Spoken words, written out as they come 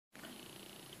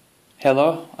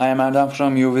Hello, I am Erdem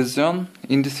from UVision.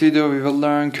 In this video we will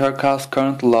learn Kirchhoff's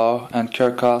current law and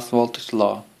Kirchhoff's voltage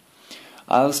law.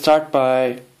 I will start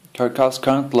by Kirchhoff's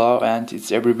current law, and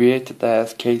it's abbreviated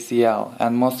as KCL,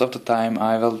 and most of the time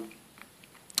I will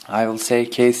say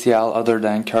KCL other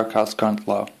than Kirchhoff's current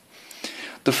law.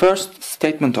 The first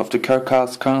statement of the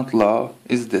Kirchhoff's current law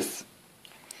is this: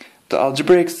 the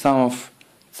algebraic sum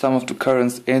of the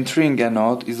currents entering a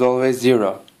node is always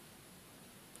zero.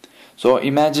 So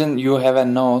imagine you have a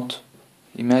node,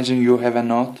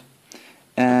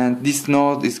 and this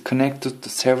node is connected to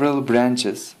several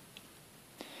branches,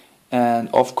 and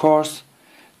of course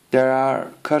there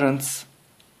are currents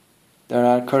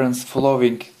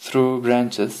flowing through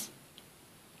branches,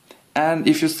 and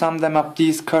if you sum them up,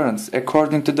 these currents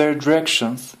according to their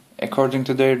directions,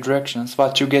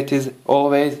 what you get is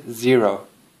always zero.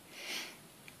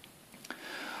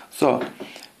 So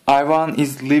I1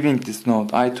 is leaving this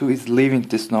node, I2 is leaving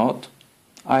this node,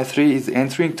 I3 is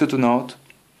entering to the node,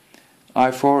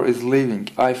 I4 is leaving,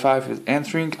 I5 is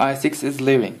entering, I6 is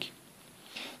leaving.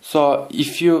 So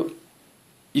if you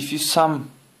sum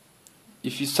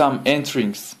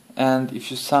enterings and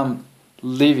if you sum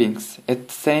leavings at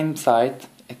the same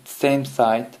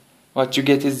side, what you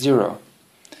get is zero.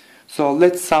 So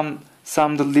let's sum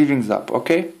the leavings up,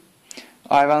 okay?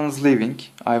 I1 is leaving,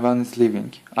 I2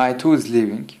 is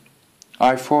leaving,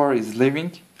 I4 is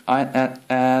leaving,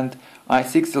 and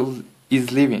I6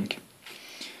 is leaving.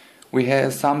 We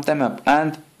have summed them up,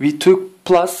 and we took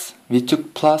plus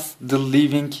the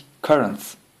leaving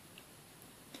currents.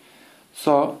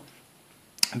 So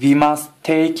we must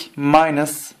take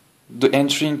minus the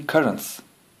entering currents,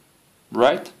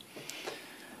 right?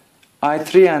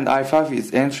 I3 and I5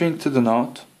 is entering to the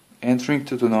node,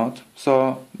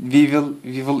 so we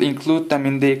will include them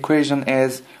in the equation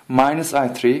as minus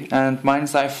I3 and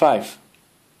minus I5,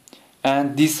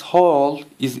 and this whole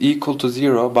is equal to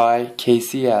 0 by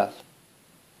KCL.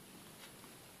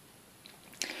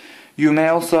 You may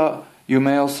also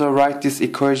write this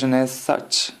equation as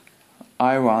such: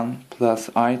 I1 plus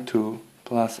I2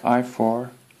 plus I4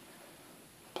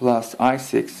 plus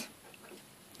I6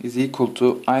 is equal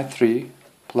to I3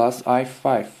 plus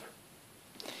I5.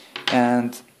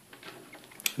 And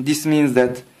this means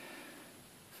that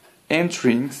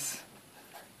enterings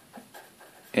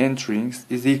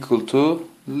is equal to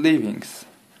leavings.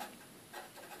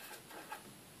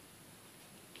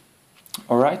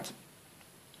 Alright?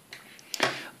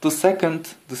 The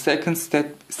second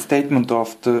statement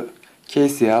of the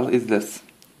KCL is this: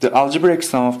 the algebraic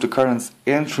sum of the currents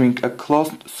entering a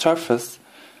closed surface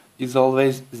is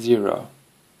always zero.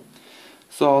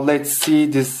 So let's see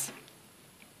this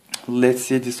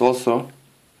also.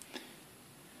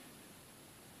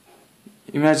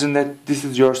 Imagine that this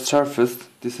is your surface,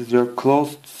 this is your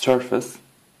closed surface,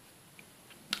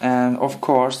 and of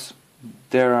course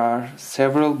there are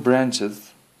several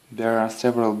branches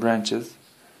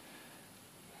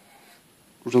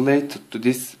related to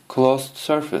this closed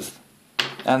surface,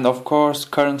 and of course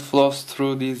current flows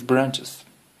through these branches.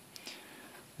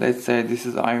 Let's say this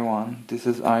is I1, this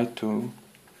is I2,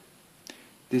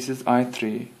 this is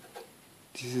I3,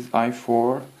 this is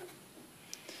I4,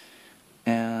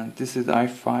 and this is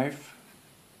I5,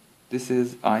 this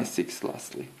is I6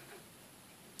 lastly.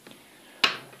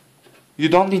 You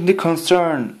don't need to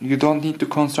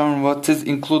concern what is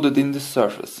included in this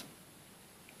surface,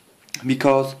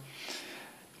 because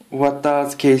what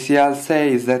does KCL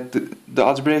say is that the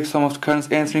algebraic sum of the currents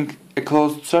entering a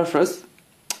closed surface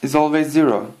is always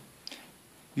zero.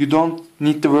 You don't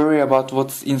need to worry about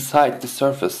what's inside the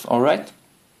surface, alright?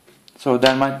 So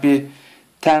there might be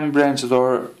 10 branches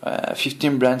or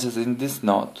 15 branches in this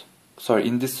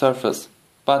surface,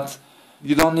 but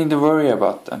you don't need to worry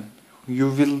about them. You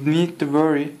will need to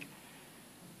worry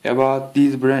about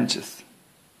these branches.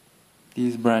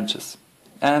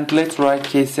 And let's write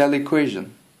KCL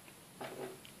equation.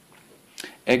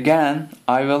 Again,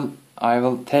 I will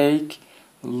take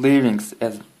leavings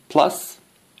as plus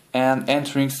and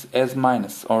enterings as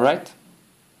minus, alright?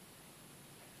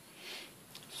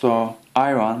 So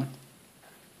I1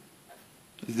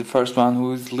 is the first one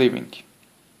who is leaving.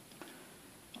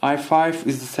 I5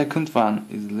 is the second one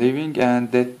is leaving,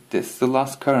 and that's the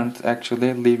last current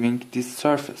actually leaving this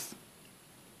surface.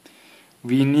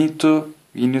 We need to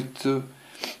include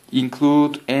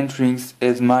enterings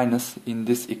as minus in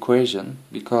this equation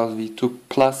because we took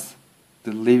plus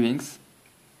the leavings.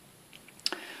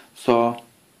 So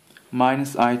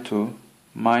minus I2,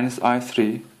 minus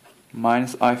I3,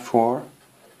 minus I4,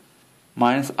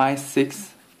 minus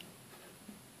I6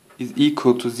 is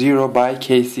equal to 0 by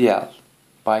KCL.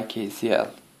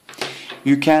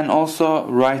 You can also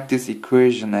write this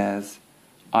equation as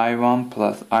I1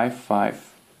 plus I5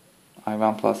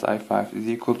 is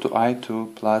equal to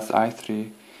I2 plus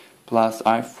I3 plus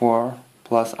I4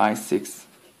 plus I6.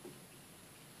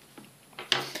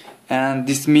 And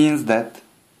this means that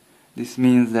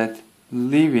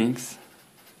leavings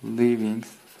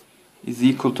is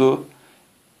equal to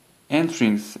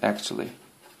enterings actually.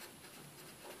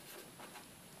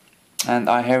 And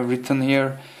I have written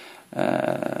here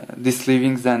these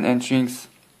leavings and enterings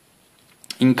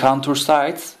in counter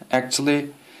sides.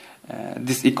 Actually,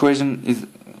 this equation is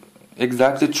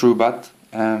exactly true, but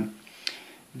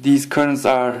these currents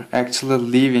are actually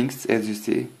leavings, as you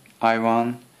see.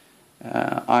 I1,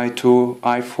 I2,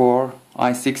 I4,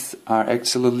 I6 are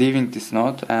actually leaving this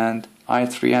node, and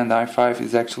I3 and I5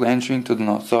 is actually entering to the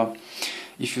node. So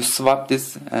if you swap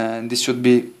this, this should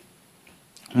be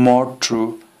more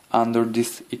true under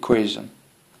this equation.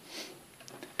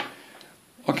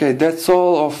 Okay, that's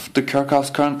all of the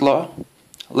Kirchhoff's current law.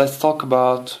 Let's talk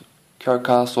about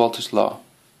Kirchhoff's voltage law.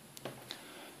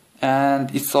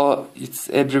 And it's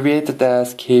abbreviated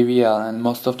as KVL, and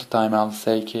most of the time I'll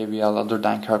say KVL other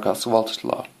than Kirchhoff's voltage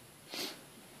law.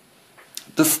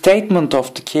 The statement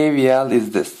of the KVL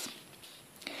is this: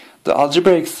 the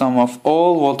algebraic sum of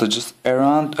all voltages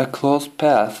around a closed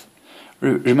path.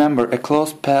 Remember, a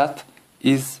closed path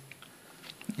is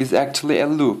actually a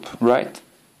loop, right?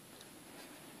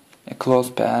 A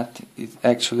closed path is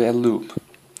actually a loop.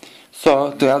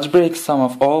 So the algebraic sum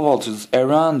of all voltages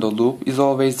around the loop is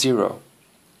always 0.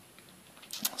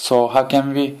 So how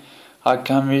can we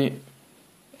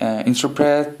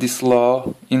interpret this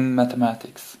law in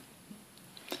mathematics?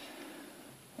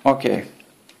 Okay,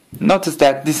 notice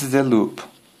that this is a loop,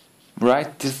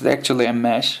 right? This is actually a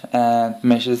mesh, and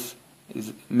mesh is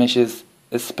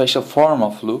a special form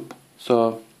of loop.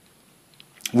 So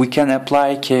we can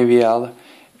apply KVL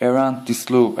around this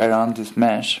loop, around this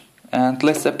mesh, and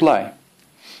let's apply.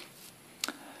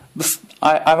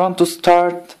 I want to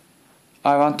start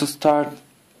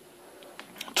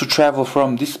to travel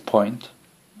from this point,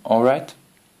 all right?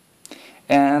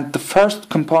 And the first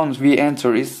component we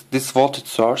enter is this voltage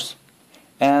source,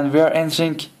 and we are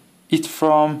entering it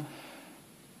from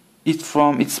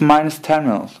its minus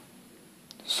terminal.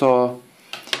 So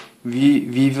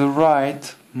we will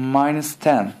write minus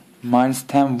 10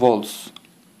 volts.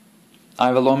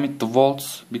 I will omit the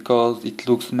volts because it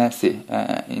looks messy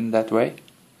in that way.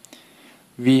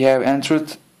 We have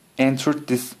entered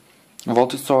this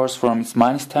voltage source from its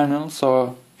minus terminal,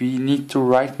 so we need to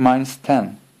write minus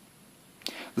 10.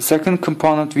 The second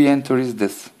component we enter is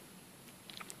this.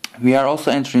 We are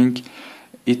also entering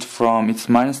it from its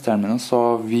minus terminal,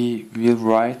 so we will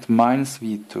write minus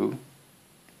V2.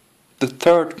 The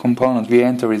third component we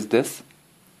enter is this.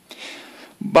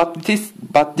 But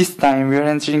this time we are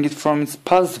entering it from its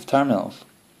positive terminal.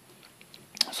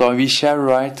 So we shall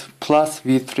write plus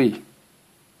V3.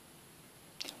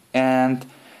 And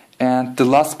the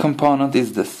last component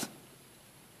is this.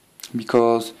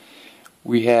 Because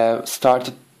we have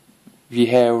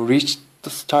reached the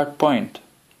start point.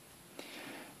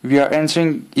 We are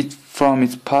entering it from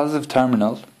its positive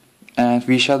terminal, and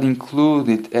we shall include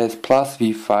it as plus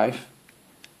V5.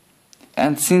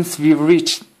 And since we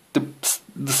reached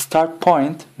the start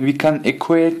point, we can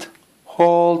equate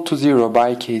whole to 0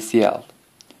 by KCL.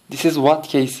 This is what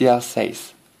KCL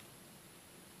says.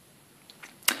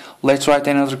 Let's write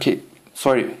another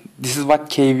this is what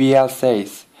KVL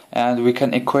says, and we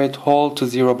can equate whole to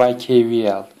 0 by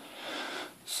KVL.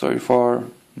 Sorry for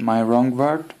my wrong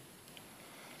word.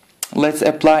 Let's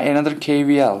apply another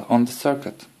KVL on the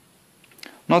circuit.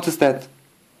 Notice that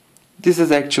this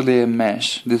is actually a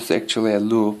mesh, this is actually a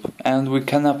loop, and we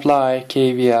can apply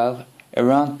KVL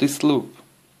around this loop.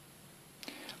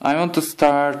 I want to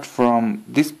start from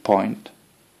this point,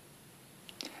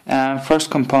 and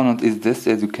first component is this,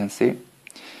 as you can see.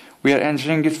 We are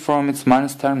entering it from its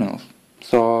minus terminal,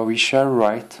 so we shall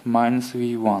write minus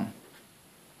V1.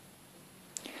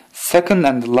 Second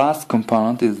and the last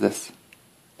component is this.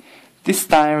 This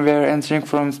time we are entering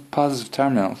from its positive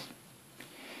terminal.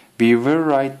 We will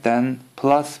write then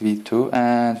plus V2,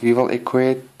 and we will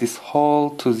equate this whole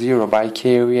to 0 by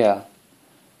KVL.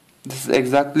 This is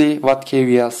exactly what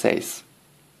KVL says.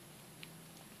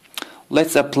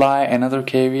 Let's apply another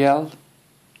KVL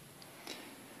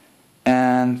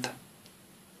and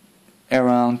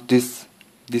around this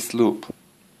loop.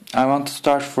 I want to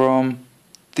start from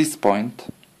this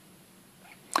point.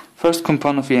 First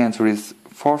component we enter is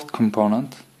fourth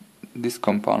component, this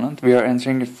component. We are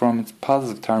entering it from its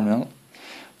positive terminal,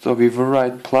 so we will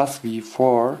write plus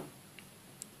V4.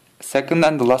 Second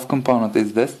and the last component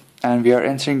is this. and we are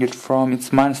entering it from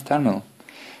its minus terminal.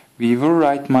 We will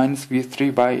write minus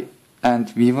V3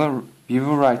 and we will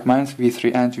write minus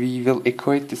V3 and we will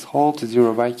equate this whole to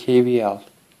 0 by KVL.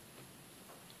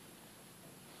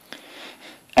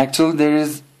 Actually there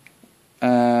is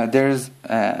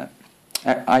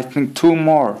I think 2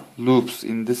 more loops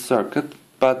in this circuit,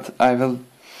 but I will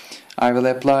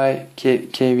apply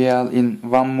KVL in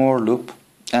one more loop,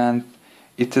 and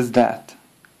it is that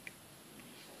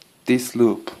this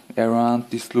loop.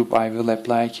 Around this loop I will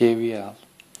apply KVL,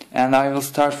 and I will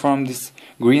start from this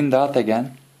green dot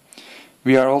again.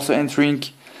 We are also entering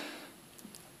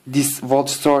this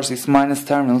voltage source is minus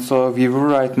terminal, so we will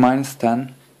write minus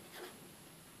 10.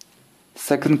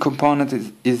 Second component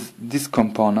is this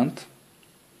component.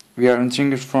 We are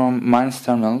entering it from minus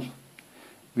terminal,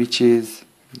 which is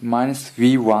minus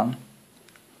V1.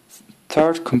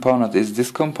 Third component is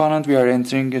this component. We are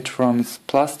entering it from its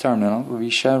plus terminal. We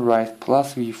shall write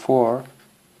plus V4.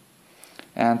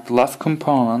 And the last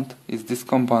component is this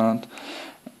component.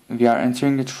 We are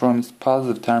entering it from its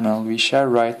positive terminal. We shall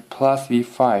write plus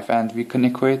V5, and we can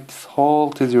equate this whole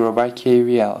to 0 by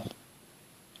KVL.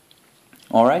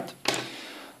 Alright?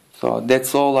 So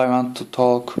that's all I want to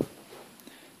talk.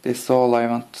 That's all I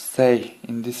want to say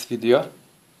in this video.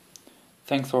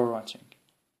 Thanks for watching.